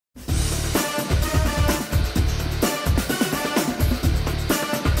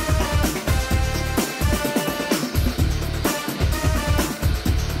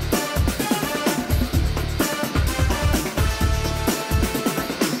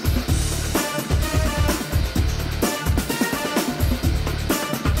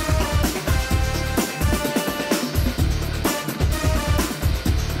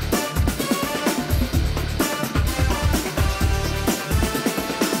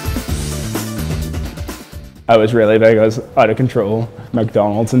I was really big, I was out of control.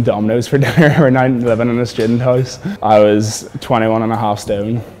 McDonald's and Domino's for dinner. We're now living in a student house. I was 21.5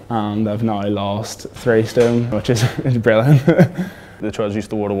 stone and I've now lost 3 stone, which is brilliant. The trousers used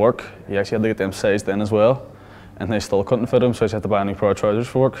to wear to work, you actually had to get them sized in as well, and they still couldn't fit him, so I just had to buy a new pair of trousers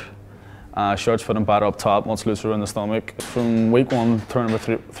for work. Shirts fit him better up top, much looser around the stomach. From week 1 turning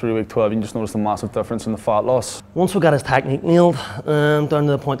through week 12, you can just notice a massive difference in the fat loss. Once we got his technique nailed, down to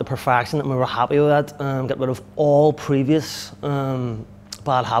the point of perfection, and we were happy with that, got rid of all previous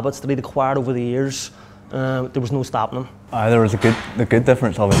bad habits that he'd acquired over the years, there was no stopping him. There was a good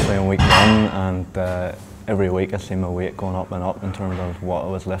difference obviously in week 1, and every week I seen my weight going up and up in terms of what I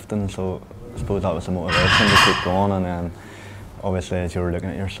was lifting, so I suppose that was the motivation to keep going. And then obviously as you were looking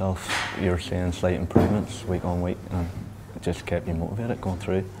at yourself, you were seeing slight improvements week on week, and it just kept you motivated going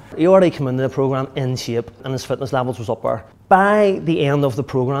through. He already came into the programme in shape and his fitness levels was up there. By the end of the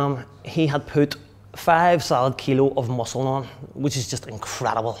programme, he had put 5 solid kilo of muscle on, which is just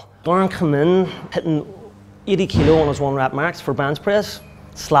incredible. Gerard came in hitting 80 kilo on his 1 rep max for bench press.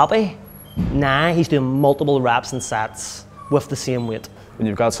 Sloppy. Now he's doing multiple reps and sets with the same weight. When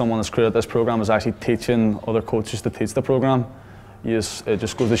you've got someone that's created this program is actually teaching other coaches to teach the program, it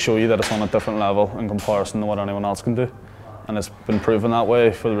just goes to show you that it's on a different level in comparison to what anyone else can do. And it's been proven that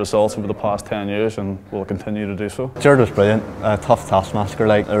way for the results over the past 10 years and will continue to do so. Gerard was brilliant, a tough taskmaster,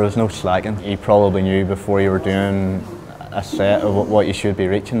 like there was no slacking. He probably knew before you were doing a set of what you should be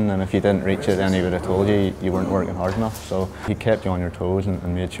reaching, and if you didn't reach it then he would have told you you weren't working hard enough. So he kept you on your toes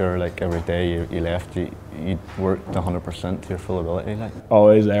and made sure like every day you left you worked 100% to your full ability. Like.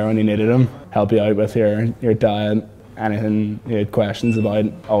 Always there when you needed him, help you out with your diet, anything you had questions about,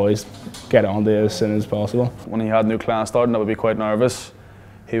 always get on to you as soon as possible. When he had new class starting, I would be quite nervous.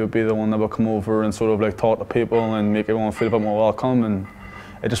 He would be the one that would come over and sort of like talk to people and make everyone feel a bit more welcome. And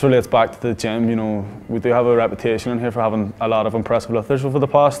it just relates back to the gym, you know, we do have a reputation in here for having a lot of impressive lifters over the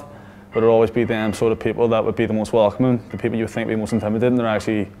past, but it'll always be them sort of people that would be the most welcoming, the people you would think would be most intimidating.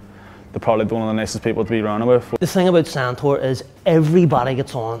 They're probably one of the nicest people to be around with. The thing about Centaur is everybody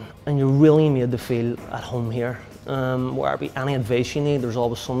gets on and you're really made to feel at home here. Where be any advice you need, there's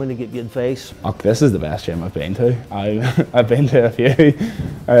always somebody to give you advice. Oh, this is the best gym I've been to. I've been to a few.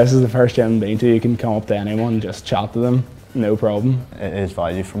 This is the first gym I've been to. You can come up to anyone, just chat to them. No problem. It is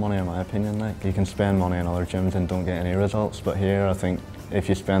value for money in my opinion. Like you can spend money in other gyms and don't get any results, but here I think if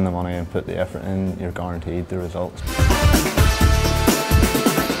you spend the money and put the effort in, you're guaranteed the results.